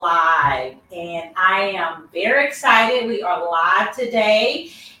I am very excited. We are live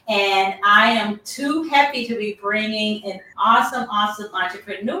today, and I am too happy to be bringing an awesome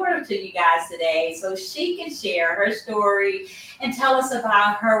entrepreneur to you guys today so she can share her story and tell us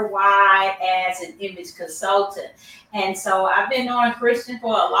about her why as an image consultant. And so I've been knowing Christian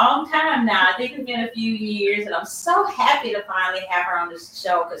for a long time now. I think it's been a few years, and I'm so happy to finally have her on this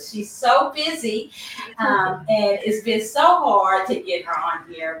show because she's so busy, and it's been so hard to get her on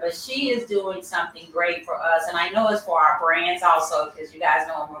here. But she is doing something great for us, and I know it's for our brands also because you guys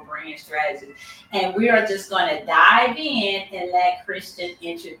know I'm a brand strategist. And we are just going to dive in and let Christian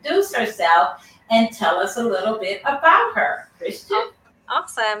introduce herself and tell us a little bit about her. Christian?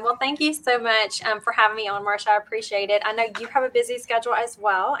 Awesome. Well, thank you so much for having me on, Marsha. I appreciate it. I know you have a busy schedule as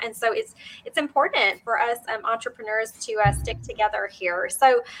well, and so it's important for us entrepreneurs to stick together here.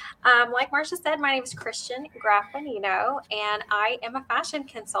 So, like Marsha said, my name is Christian Graffinino, and I am a fashion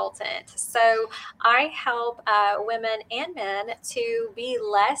consultant. So I help women and men to be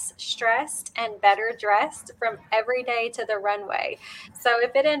less stressed and better dressed from every day to the runway. So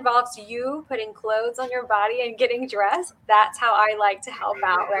if it involves you putting clothes on your body and getting dressed, that's how I like to help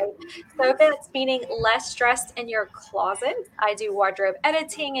out, right? So if it's meaning less stressed in your closet, I do wardrobe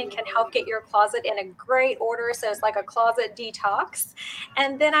editing and can help get your closet in a great order. So it's like a closet detox.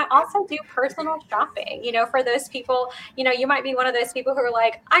 And then I also do personal shopping, for those people, you might be one of those people who are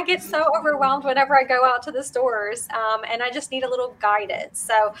like, I get so overwhelmed whenever I go out to the stores and I just need a little guidance.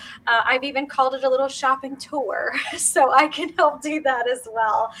 So I've even called it a little shopping tour. So I can help do that as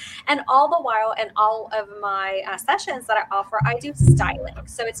well. And all the while in all of my sessions that I offer, I do styling.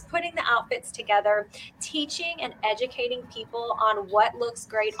 So it's putting the outfits together, teaching and educating people on what looks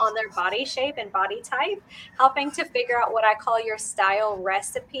great on their body shape and body type, helping to figure out what I call your style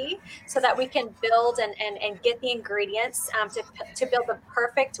recipe so that we can build and get the ingredients to build the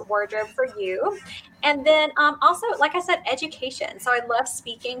perfect wardrobe for you. And then also, like I said, education. So I love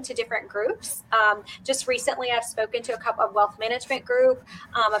speaking to different groups. Just recently, I've spoken to a couple of wealth management group.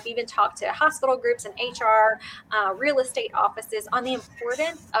 I've even talked to hospital groups and HR, real estate offices on the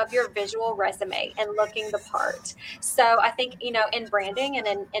importance of your visual resume and looking the part. So I think, in branding and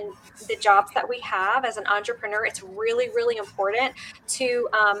in the jobs that we have as an entrepreneur, it's really, really important to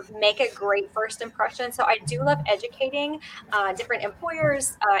make a great first impression. So I do love educating different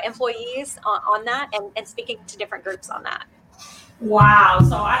employers, employees on that and speaking to different groups on that. Wow.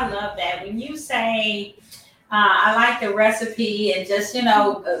 So I love that. When you say, I like the recipe and just,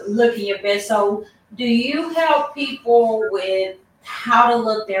 looking your best. So do you help people with how to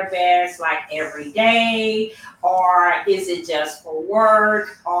look their best like every day? Or is it just for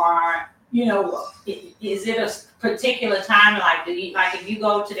work? Or, is it a particular time? Like, if you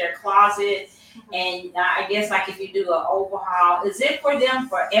go to their closet and I guess like if you do an overhaul, is it for them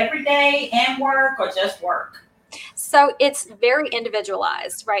for every day and work or just work? So it's very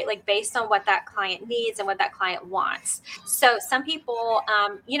individualized, right? Like based on what that client needs and what that client wants. So some people,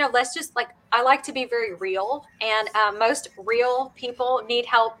 let's just I like to be very real, and most real people need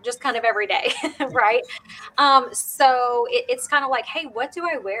help just kind of every day, right? So it's kind of like, hey, what do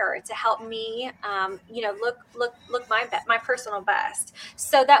I wear to help me, look my personal best?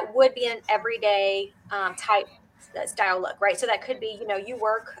 So that would be an everyday type style look, right? So that could be, you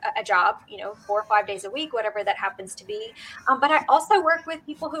work a job, 4 or 5 days a week, whatever that happens to be. But I also work with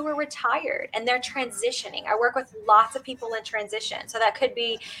people who are retired and they're transitioning. I work with lots of people in transition. So that could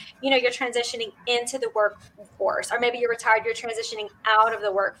be, you're transitioning into the workforce, or maybe you're retired, you're transitioning out of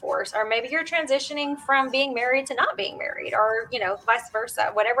the workforce, or maybe you're transitioning from being married to not being married, or, vice versa,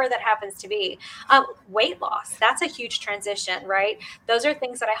 whatever that happens to be. Weight loss, that's a huge transition, right? Those are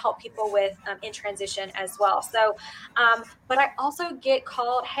things that I help people with in transition as well. So but I also get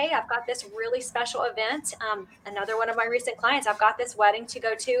called, hey, I've got this really special event. Another one of my recent clients, I've got this wedding to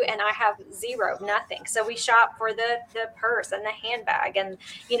go to and I have nothing. So we shop for the purse and the handbag and,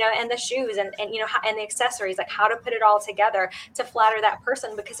 and the shoes and the accessories, like how to put it all together to flatter that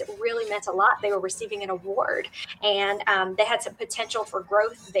person because it really meant a lot. They were receiving an award and they had some potential for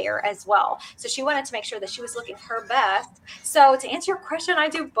growth there as well. So she wanted to make sure that she was looking her best. So to answer your question, I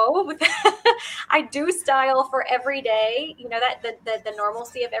do both. I do style for every day, that the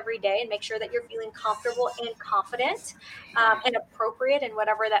normalcy of every day, and make sure that you're feeling comfortable and confident and appropriate in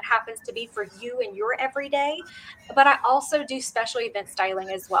whatever that happens to be for you and your everyday. But I also do special event styling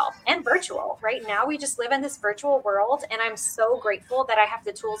as well, and virtual. Right now, we just live in this virtual world, and I'm so grateful that I have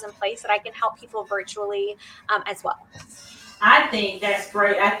the tools in place that I can help people virtually as well. I think that's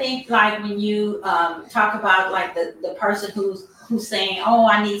great. I think like when you talk about like the person who's saying, oh,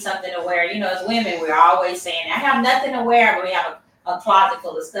 I need something to wear. As women, we're always saying, I have nothing to wear, but we have a closet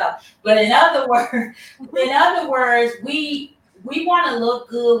full of stuff. But in other words, we want to look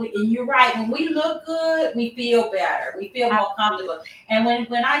good, and you're right. When we look good, we feel better. We feel more comfortable. And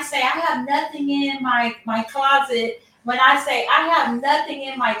when I say I have nothing in my closet, when I say I have nothing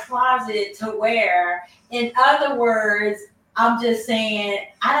in my closet to wear, in other words, I'm just saying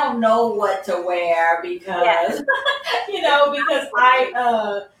I don't know what to wear because because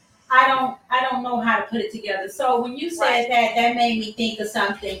I don't know how to put it together. So when you said that made me think of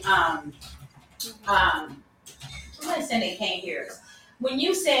something. Somebody said they can't hear us. When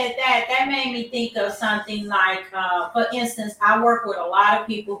you said that made me think of something like, for instance, I work with a lot of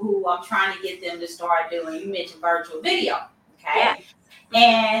people who I'm trying to get them to start doing. You mentioned virtual video, okay? Yeah.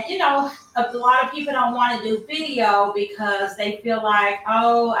 And a lot of people don't want to do video because they feel like,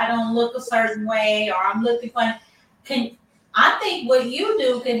 oh, I don't look a certain way, or I'm looking funny. I think what you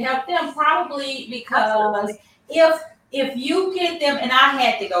do can help them probably because if you get them, and I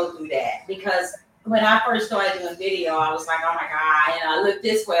had to go through that because when I first started doing video, I was like, oh my God, I look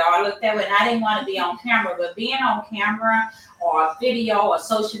this way or I look that way. And I didn't want to be on camera, but being on camera or video or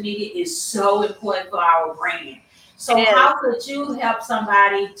social media is so important for our brand. So how could you help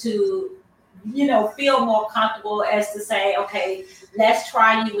somebody to, feel more comfortable as to say, okay, let's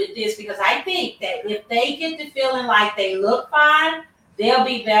try you with this? Because I think that if they get to feeling like they look fine, they'll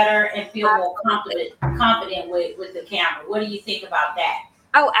be better and feel more confident with the camera. What do you think about that?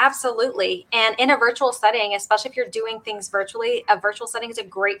 Oh, absolutely. And in a virtual setting, especially if you're doing things virtually, a virtual setting is a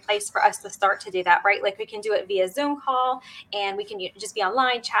great place for us to start to do that, right? Like we can do it via Zoom call and we can just be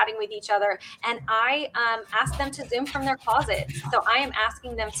online chatting with each other. And I ask them to Zoom from their closet. So I am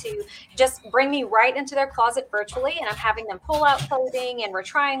asking them to just bring me right into their closet virtually. And I'm having them pull out clothing and we're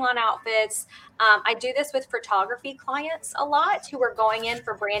trying on outfits. I do this with photography clients a lot who are going in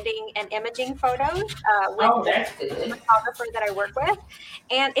for branding and imaging photos with that's good. The photographer that I work with.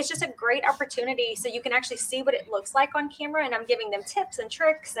 And it's just a great opportunity so you can actually see what it looks like on camera. And I'm giving them tips and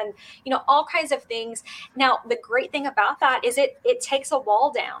tricks and, all kinds of things. Now, the great thing about that is it takes a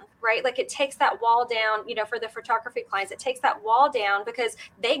wall down, right? Like it takes that wall down, for the photography clients, it takes that wall down because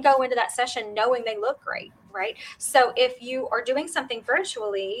they go into that session knowing they look great. Right. So if you are doing something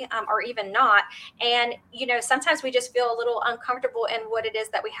virtually or even not, and, sometimes we just feel a little uncomfortable in what it is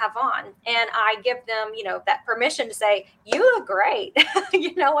that we have on. And I give them, that permission to say, you look great.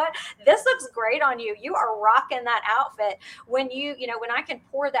 You know what? This looks great on you. You are rocking that outfit. When when I can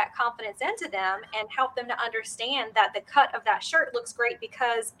pour that confidence into them and help them to understand that the cut of that shirt looks great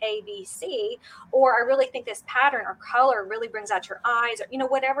because A, B, C, or I really think this pattern or color really brings out your eyes or,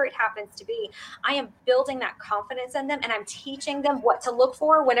 whatever it happens to be, I am building that confidence in them and I'm teaching them what to look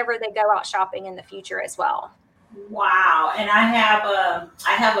for whenever they go out shopping in the future as well. Wow. And I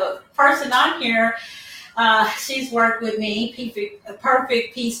have a person on here. She's worked with me,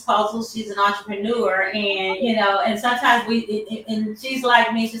 Perfect Piece Puzzle. She's an entrepreneur, and and sometimes and she's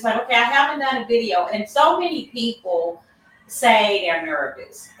like me. She's like, okay, I haven't done a video, and so many people say they're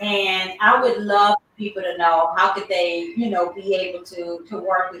nervous, and I would love people to know how could they, be able to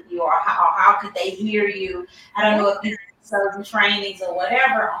work with you, or how could they hear you. I don't know if you certain trainings or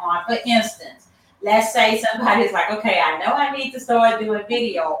whatever on. For instance, let's say somebody's like, okay, I know I need to start doing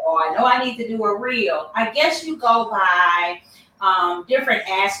video, or I know I need to do a reel. I guess you go by different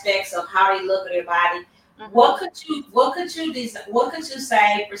aspects of how they look at their body. Mm-hmm. What could you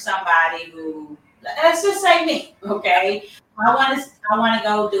say for somebody who, let's just say me, okay? I want to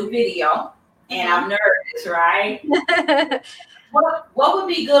go do video, and I'm nervous, right? What would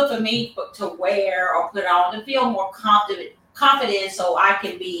be good for me to wear or put on to feel more confident so I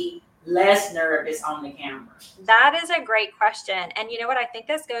can be less nervous on the camera? That is a great question. And you know what? I think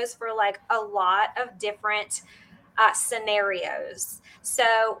this goes for like a lot of different scenarios.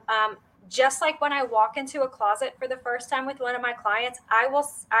 So just like when I walk into a closet for the first time with one of my clients, I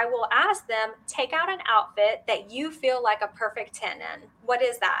will ask them, take out an outfit that you feel like a perfect 10 in. What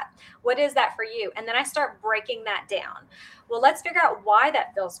is that? What is that for you? And then I start breaking that down. Well, let's figure out why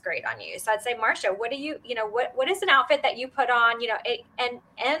that feels great on you. So I'd say, Marsha, what do you, what is an outfit that you put on,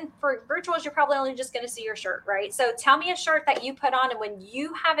 and for virtuals, you're probably only just going to see your shirt, right? So tell me a shirt that you put on, and when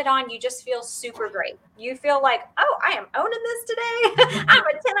you have it on, you just feel super great. You feel like, oh, I am owning this today. I'm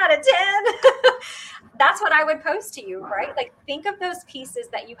a 10 out of 10. That's what I would post to you, right? Like think of those pieces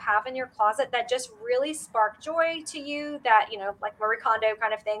that you have in your closet that just really spark joy to you, that, like Marie Kondo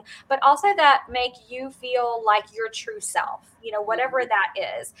kind of thing, but also that make you feel like your true self, whatever that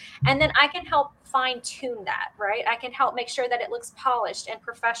is. And then I can help fine tune that, right? I can help make sure that it looks polished and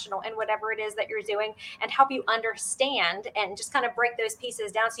professional in whatever it is that you're doing, and help you understand and just kind of break those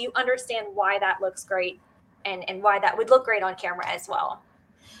pieces down so you understand why that looks great and why that would look great on camera as well.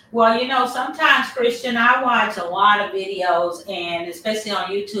 Well, sometimes, Christian, I watch a lot of videos, and especially on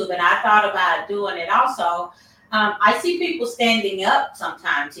YouTube, and I thought about doing it also. I see people standing up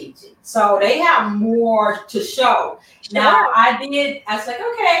sometimes teaching, so they have more to show. Sure. Now, I was like,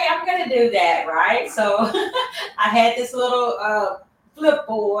 okay, I'm going to do that, right? So I had this little flip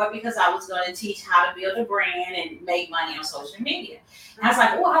board because I was going to teach how to build a brand and make money on social media. And I was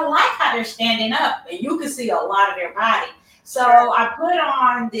like, I like how they're standing up, and you can see a lot of their body. So I put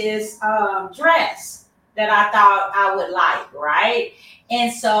on this dress that I thought I would like, right?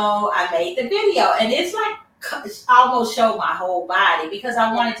 And so I made the video, and it's like almost show my whole body because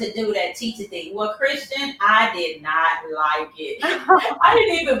I wanted to do that teacher thing. Well, Christian, I did not like it. I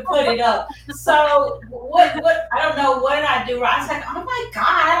didn't even put it up. So what I don't know, what did I do? I was like, oh my God,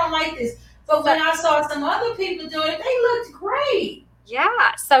 I don't like this. But when I saw some other people do it, they looked great.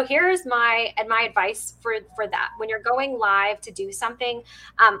 Yeah. So here's my advice for that. When you're going live to do something,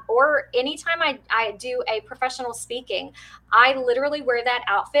 or anytime I do a professional speaking, I literally wear that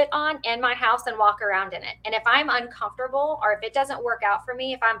outfit on in my house and walk around in it. And if I'm uncomfortable or if it doesn't work out for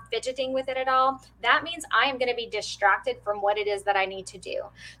me, if I'm fidgeting with it at all, that means I am going to be distracted from what it is that I need to do.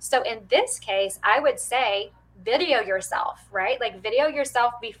 So in this case, I would say, video yourself, right? Like video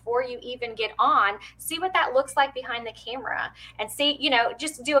yourself before you even get on, see what that looks like behind the camera and see,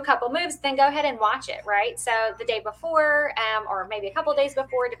 just do a couple moves, then go ahead and watch it, right? So the day before, or maybe a couple days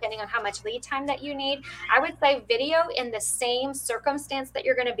before, depending on how much lead time that you need, I would say video in the same circumstance that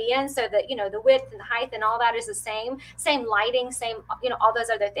you're going to be in. So that, the width and the height and all that is the same lighting, same, all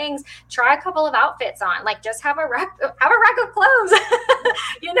those other things. Try a couple of outfits on, like just have a rack of clothes,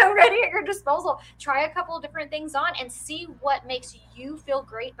 ready at your disposal. Try a couple of different things on and see what makes you feel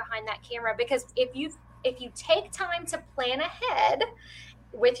great behind that camera. Because if you take time to plan ahead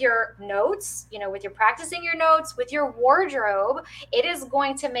with your notes, with your practicing your notes, with your wardrobe, it is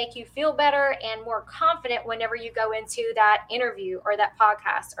going to make you feel better and more confident whenever you go into that interview or that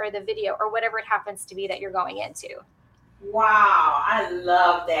podcast or the video or whatever it happens to be that you're going into. Wow, I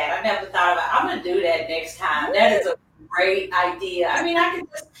love that. I never thought about it. I'm going to do that next time. That is a great idea. I mean, I can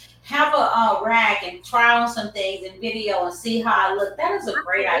just have a rack and try on some things in video and see how I look. That is a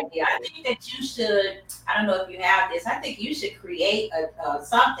great idea. I think that you should, I don't know if you have this, I think you should create a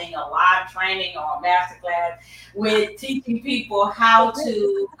live training or a masterclass with teaching people how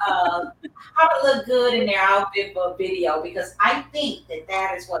to look good in their outfit for video, because I think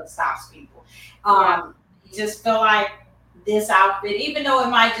that is what stops people. You just feel like this outfit, even though it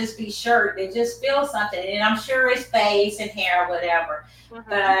might just be shirt, they just feel something. And I'm sure it's face and hair, whatever. Mm-hmm.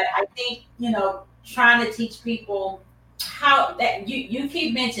 But I think, trying to teach people how that you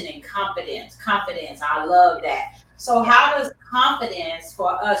keep mentioning confidence. I love that. So how does confidence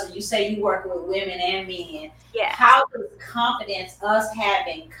for us, you say you work with women and men, how does confidence, us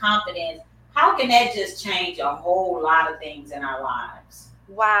having confidence, how can that just change a whole lot of things in our lives?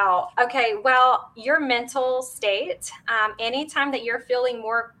 Wow. Okay. Well, your mental state, anytime that you're feeling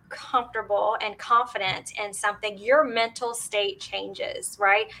more comfortable and confident in something, your mental state changes,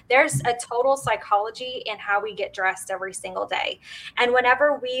 right? There's a total psychology in how we get dressed every single day. And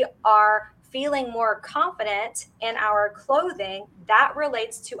whenever we are feeling more confident in our clothing, that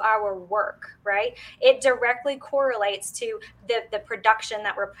relates to our work, right? It directly correlates to the production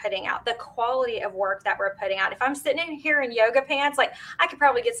that we're putting out, the quality of work that we're putting out. If I'm sitting in here in yoga pants, like I could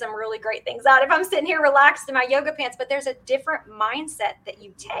probably get some really great things out if I'm sitting here relaxed in my yoga pants, but there's a different mindset that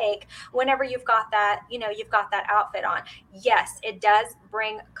you take whenever you've got that, you've got that outfit on. Yes, it does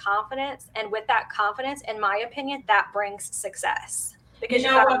bring confidence. And with that confidence, in my opinion, that brings success. Because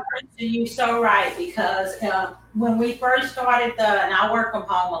you're so right, because when we first started and I work from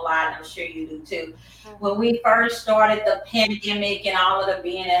home a lot, and I'm sure you do too. Mm-hmm. When we first started the pandemic and all of the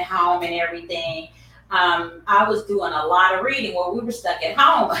being at home and everything, I was doing a lot of reading. Well, we were stuck at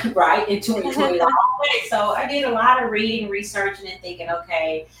home, right, in 2020 the whole day. So I did a lot of reading, researching, and thinking,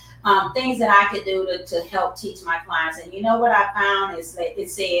 okay, things that I could do to help teach my clients. And you know what I found is that it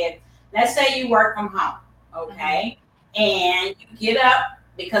said, let's say you work from home, okay? Mm-hmm. And you get up,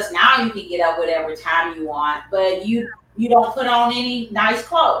 because now you can get up whatever time you want, but you don't put on any nice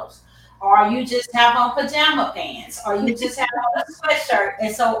clothes, or you just have on pajama pants, or you just have on a sweatshirt.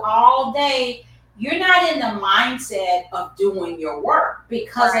 And so all day, you're not in the mindset of doing your work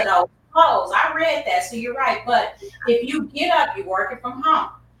because of those clothes. I read that, so you're right. But if you get up, you're working from home.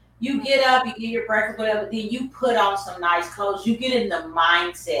 You get up, you get your breakfast, whatever, then you put on some nice clothes. You get in the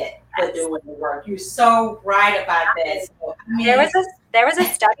mindset for doing the work. You're so right about that. So, There was a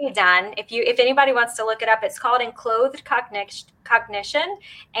study done. If anybody wants to look it up, it's called Enclothed Cognition.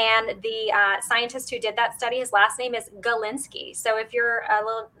 And the scientist who did that study, his last name is Galinsky. So if you're a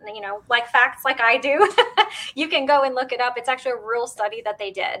little, like facts like I do, you can go and look it up. It's actually a real study that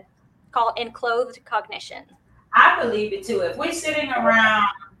they did called Enclothed Cognition. I believe it too. If we're sitting around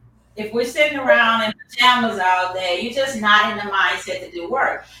in pajamas all day, you're just not in the mindset to do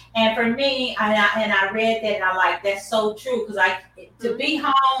work. And for me, I read that and I like that's so true because to be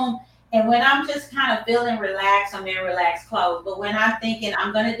home and when I'm just kind of feeling relaxed, I'm in relaxed clothes. But when I'm thinking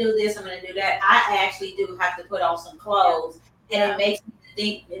I'm going to do this, I'm going to do that, I actually do have to put on some clothes, and it makes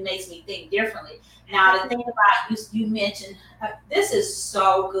me think differently. Now the thing about you mentioned this is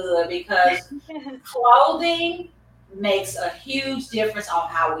so good because clothing makes a huge difference on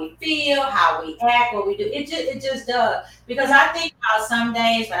how we feel, how we act, what we do. It just does. Because I think about some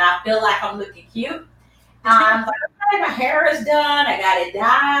days when I feel like I'm looking cute, I'm like, okay, my hair is done, I got it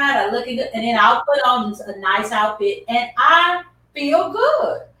dyed, I'm looking good, and then I'll put on a nice outfit and I feel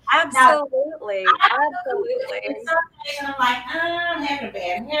good. Absolutely. And some days I'm like, I'm having a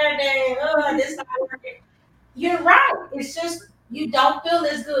bad hair day, this not working. You're right. It's just you don't feel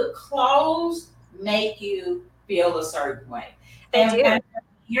as good. Clothes make you feel a certain way. And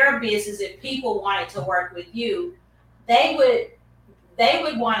your business, if people wanted to work with you, they would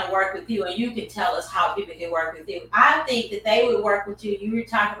want to work with you, and you can tell us how people can work with you. I think that they would work with you. You were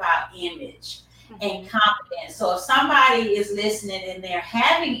talking about image and confidence. So if somebody is listening and they're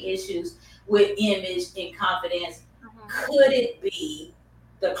having issues with image and confidence, could it be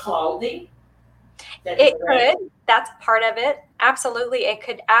the clothing? It could. That's part of it. Absolutely. It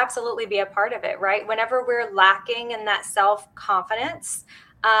could absolutely be a part of it, right? Whenever we're lacking in that self-confidence,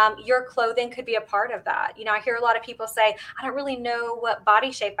 your clothing could be a part of that. I hear a lot of people say, I don't really know what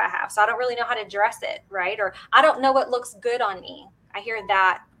body shape I have, so I don't really know how to dress it, right? Or I don't know what looks good on me. I hear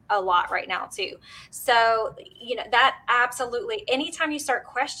that a lot right now too. So, that absolutely, anytime you start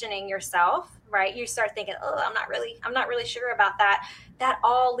questioning yourself, right, you start thinking, oh, I'm not really sure about that. That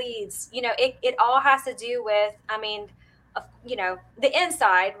all leads, it all has to do with, the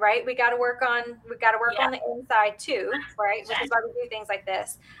inside, right? We got to work on the inside too, right? Which is why we do things like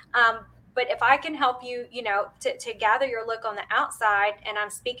this. But if I can help you, to gather your look on the outside, and I'm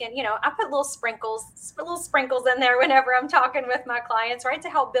speaking, I put little sprinkles in there whenever I'm talking with my clients, right, to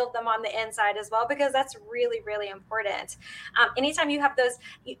help build them on the inside as well, because that's really, really important. Anytime you have those,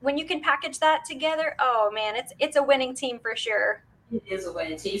 when you can package that together, oh man, it's a winning team for sure. It is a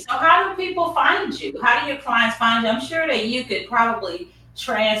winning team. So how do people find you? How do your clients find you? I'm sure that you could probably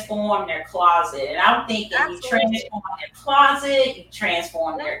transform their closet. And I'm thinking you transform their closet, you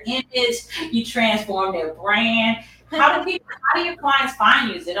transform their image, you transform their brand. How do your clients find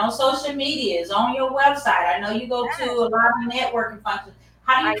you? Is it on social media? Is it on your website? I know you go to a lot of networking functions.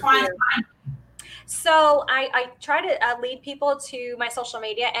 How do your clients find you? So I try to lead people to my social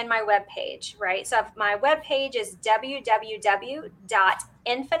media and my webpage, right? So my webpage is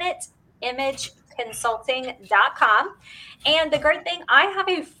www.infiniteimageconsulting.com. And the great thing, I have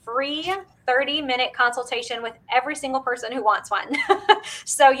a free 30-minute consultation with every single person who wants one.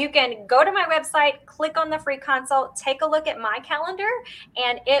 So you can go to my website, click on the free consult, take a look at my calendar,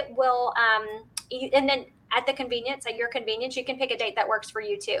 and it will, and then at your convenience, you can pick a date that works for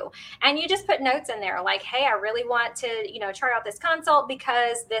you too. And you just put notes in there like, hey, I really want to, try out this consult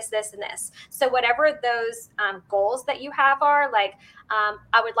because this, and this. So whatever those goals that you have are, like,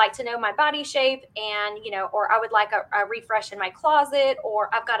 I would like to know my body shape, and, or I would like a refresh in my closet,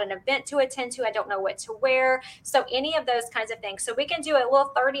 or I've got an event to attend to, I don't know what to wear. So any of those kinds of things. So we can do a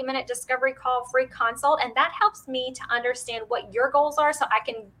little 30-minute discovery call, free consult, and that helps me to understand what your goals are so I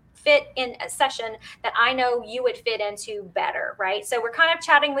can fit in a session that I know you would fit into better, right? So we're kind of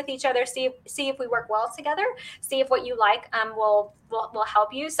chatting with each other, see if we work well together, see if what you like will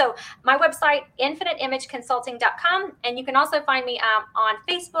help you. So my website, infiniteimageconsulting.com, and you can also find me on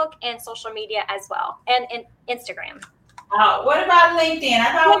Facebook and social media as well, and Instagram. Oh, what about LinkedIn?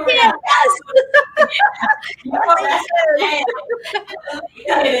 I thought we were going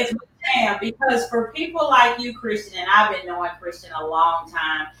to because for people like you, Christian, and I've been knowing Christian a long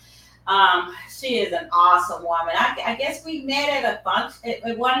time, she is an awesome woman. I guess we met at a function,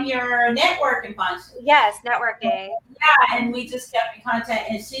 at one of your networking functions. Yes, networking. Yeah, and we just kept in contact,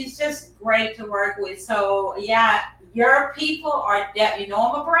 and she's just great to work with. So, yeah, your people are you know,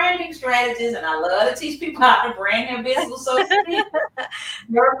 I'm a branding strategist and I love to teach people how to brand their business. So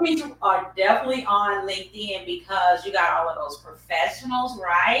your people are definitely on LinkedIn because you got all of those professionals,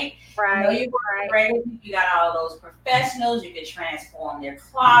 right? You know, you work with regular people, you got all of those professionals. You can transform their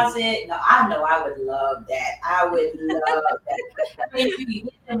closet. No, I know I would love that. I would love that. I mean, you can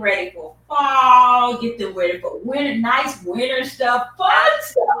get them ready for fall, get them ready for winter, nice winter stuff, fun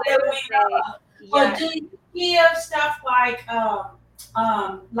stuff that we love. But do you give stuff like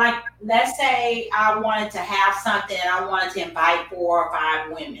let's say I wanted to have something and I wanted to invite 4 or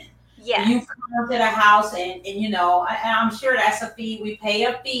 5 women. Yes. You come to the house and you know, I'm sure that's a fee. We pay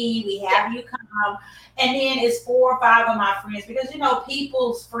a fee. We have you come, and then it's 4 or 5 of my friends because you know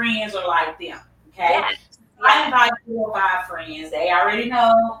people's friends are like them. Okay. Yes. I invite 4 or 5 friends. They already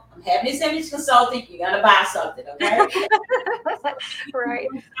know I'm having this image consultant. You're gonna buy something, okay? Right.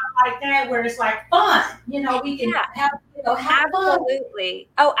 Like that, where it's like fun. You know, we can have absolutely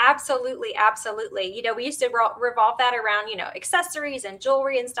fun. Oh, absolutely. You know, we used to revolve that around, you know, accessories and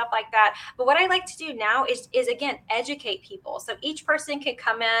jewelry and stuff like that. But what I like to do now is again educate people. So each person can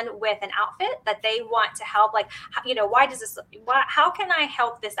come in with an outfit that they want to help. Like, you know, how can I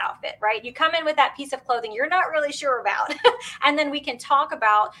help this outfit? Right? You come in with that piece of clothing you're not really sure about, and then we can talk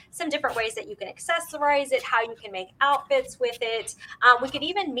about some different ways that you can accessorize it, how you can make outfits with it. We could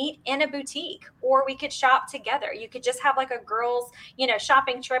even meet in a boutique, or we could shop together. You could just have like a girls, you know,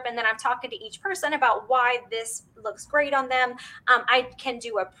 shopping trip, and then I'm talking to each person about why this looks great on them. I can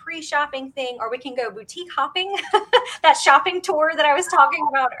do a pre-shopping thing, or we can go boutique hopping, that shopping tour that I was talking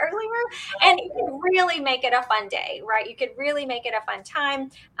about earlier, and you can really make it a fun day, right? You could really make it a fun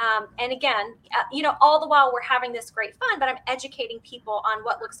time. And again, you know, all the while we're having this great fun, but I'm educating people on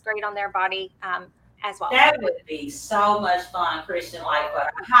what looks great on their body as well. That would be so much fun, Christian, like for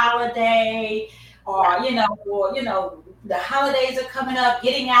a holiday, or you know, the holidays are coming up,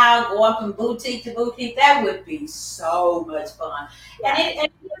 getting out, going from boutique to boutique. That would be so much fun. And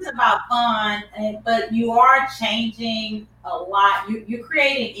it is about fun, but you are changing a lot. You're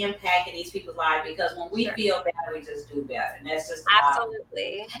creating impact in these people's lives, because when we feel better, we just do better. And that's just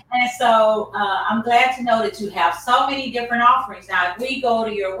absolutely. And so I'm glad to know that you have so many different offerings. Now, if we go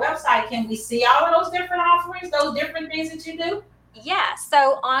to your website, can we see all of those different offerings, those different things that you do? Yeah,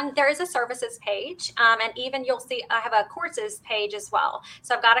 so there is a services page, and even you'll see I have a courses page as well.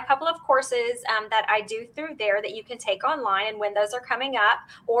 So I've got a couple of courses that I do through there that you can take online, and when those are coming up,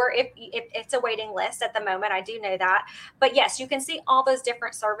 or if it's a waiting list at the moment, I do know that. But yes, you can see all those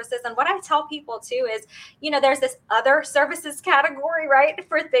different services. And what I tell people too is, you know, there's this other services category, right,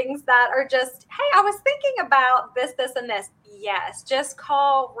 for things that are just, hey, I was thinking about this, and this. Yes, just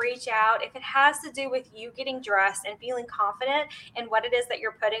call, reach out. If it has to do with you getting dressed and feeling confident in what it is that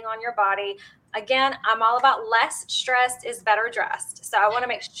you're putting on your body, again, I'm all about less stressed is better dressed. So I want to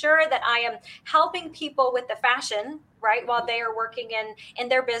make sure that I am helping people with the fashion, right, while they are working in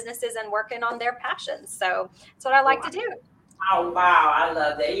their businesses and working on their passions. So that's what I like to do. Oh, wow. I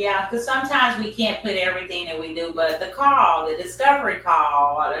love that. Yeah, because sometimes we can't put everything that we do, but the discovery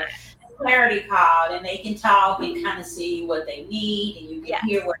call, or the clarity call, and they can talk and kind of see what they need, and you can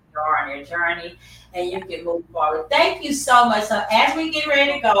hear where you are on your journey, and you can move forward. Thank you so much. So as we get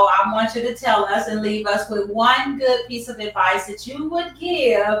ready to go, I want you to tell us and leave us with one good piece of advice that you would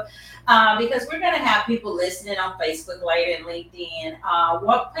give, because we're going to have people listening on Facebook later and LinkedIn.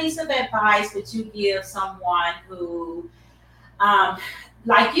 What piece of advice would you give someone who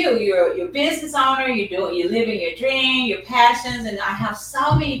like you're a business owner, you're living your dream, your passions, and I have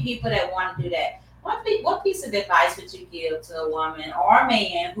so many people that want to do that. What piece of advice would you give to a woman or a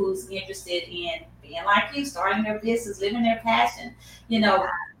man who's interested in being like you, starting their business, living their passion, you know,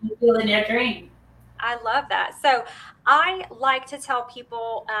 fulfilling their dream? I love that. So I like to tell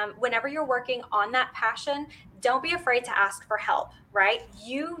people, whenever you're working on that passion, don't be afraid to ask for help, right?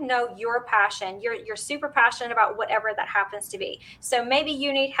 You know your passion. You're super passionate about whatever that happens to be. So maybe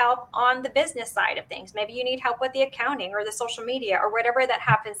you need help on the business side of things. Maybe you need help with the accounting or the social media or whatever that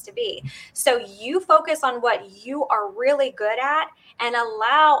happens to be. So you focus on what you are really good at and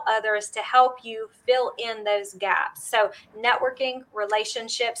allow others to help you fill in those gaps. So networking,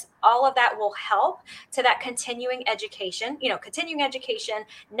 relationships, all of that will help to that continuing education,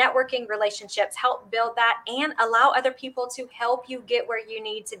 networking, relationships, help build that and allow other people to help you get where you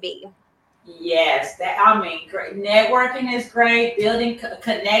need to be. Yes, great. Networking is great. Building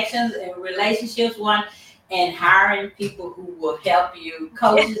connections and relationships, and hiring people who will help you,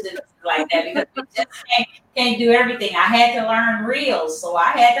 coaches and like that because we just can't do everything. I had to learn reels, so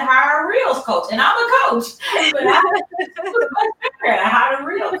I had to hire a reels coach, and I'm a coach, but I was much better at how to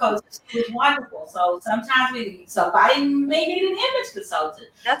reel coach. It was wonderful. So sometimes somebody may need an image consultant.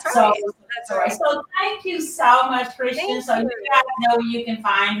 That's right. So, That's right. So thank you so much, Christian. Thank so you. You guys know you can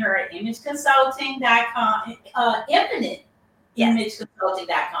find her at imageconsulting.com, Infinite. Yes.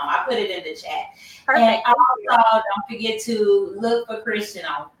 imageconsulting.com. I put it in the chat. Perfect. And also, don't forget to look for Christian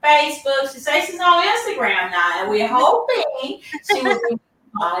on Facebook. She says she's on Instagram now, and we're hoping she will be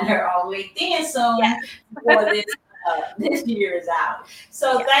on her on LinkedIn soon before this year is out.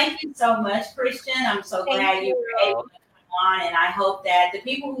 So thank you so much, Christian. I'm so glad you were able to come on, and I hope that the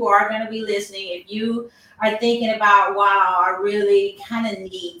people who are going to be listening, if you are thinking about, wow, I really kind of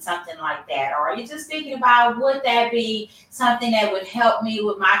need something like that, or you're just thinking about, would that be something that would help me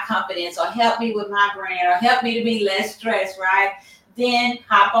with my confidence or help me with my brand or help me to be less stressed, right? Then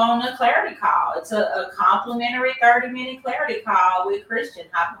hop on a clarity call. It's a complimentary 30-minute clarity call with Christian.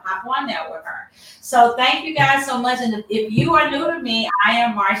 Hop on there with her. So thank you guys so much. And if you are new to me, I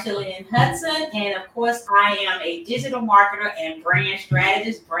am Marsha Lynn Hudson. And of course, I am a digital marketer and brand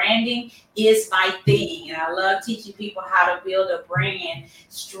strategist. Branding is my thing. And I love teaching people how to build a brand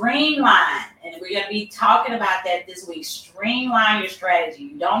streamlined. And we're going to be talking about that this week. Streamline your strategy.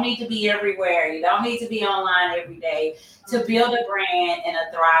 You don't need to be everywhere. You don't need to be online every day to build a brand and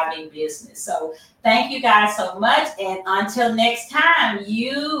a thriving business. So thank you guys so much. And until next time,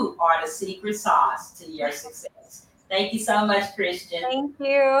 you are the secret sauce to your success. Thank you so much, Christian. Thank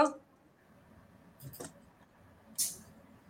you.